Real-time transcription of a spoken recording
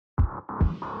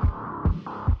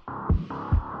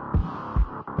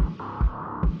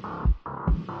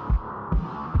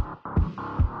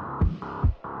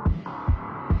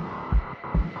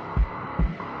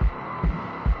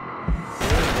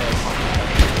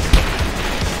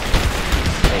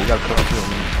gotta put up with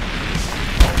me.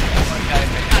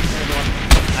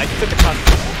 I took the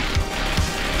costume.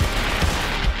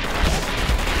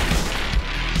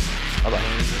 Bye-bye.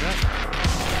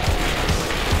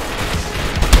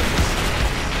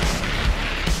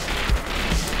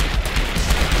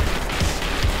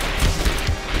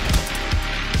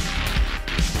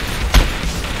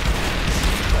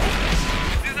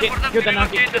 Kill the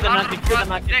Nazi, kill the Nazi, kill the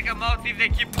Nazi. Take them out if they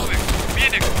keep moving.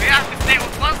 Meaning, we have to stay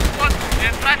on one spot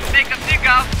and try to take a dig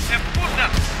out and put them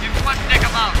if we want to take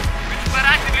them out. Which we're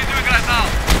actively doing right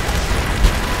now.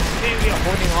 Okay, we are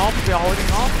holding off, we are holding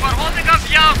off. We're holding up,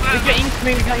 yeah. We got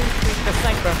incoming, the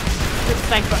sniper. Kill the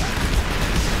sniper.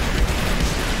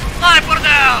 Sniper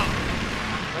down!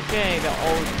 Okay, they're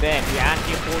all dead. We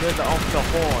actually holded off the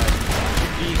horde.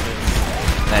 Jesus.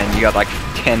 And you got like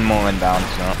 10 more inbound,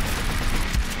 so.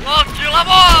 Well, kill them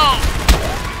all!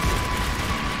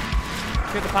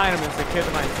 Kill the pyramids, kill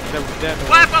the mines. They're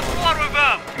Wipe up more with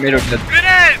them! Middle dead.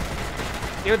 Grenades!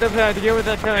 Deal with the turret,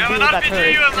 Yeah, we're not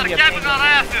beating you, they're capping our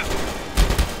asses!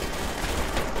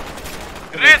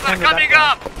 Grenades are coming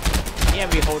up! Yeah,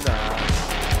 we hold the...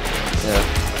 Yeah.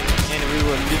 And we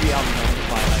will leave it out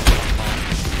by like...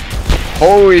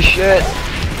 Holy shit!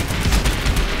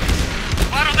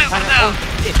 Fire them from down!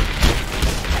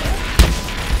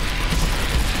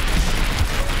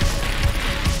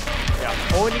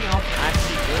 Holding off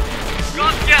actually good.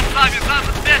 Don't get some, you sons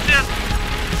of bitches!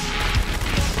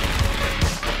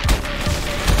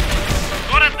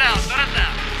 Turn it down, turn it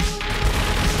down!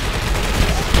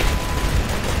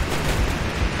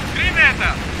 Grenade!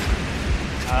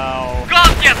 Oh. Go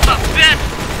get some, bitch!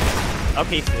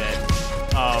 Okay, he's dead.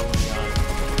 Oh my god.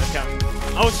 Okay.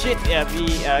 Oh shit, yeah, we,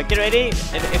 get ready.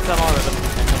 It's a lot of them.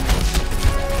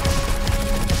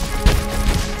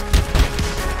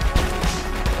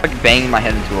 Like banging my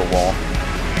head into a wall.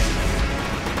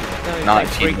 No, it's Not like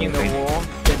breaking the wall,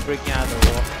 then breaking out of the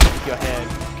wall with your head.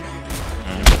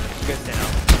 Good to know.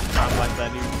 Can't find that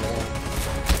new wall.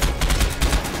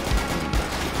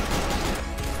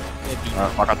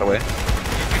 Walk out the way.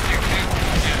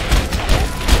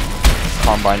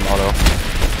 Combine auto.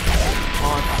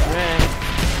 On track.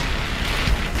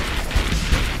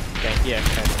 Okay, yeah,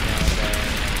 okay.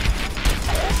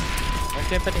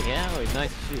 Okay, but yeah,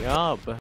 nice job.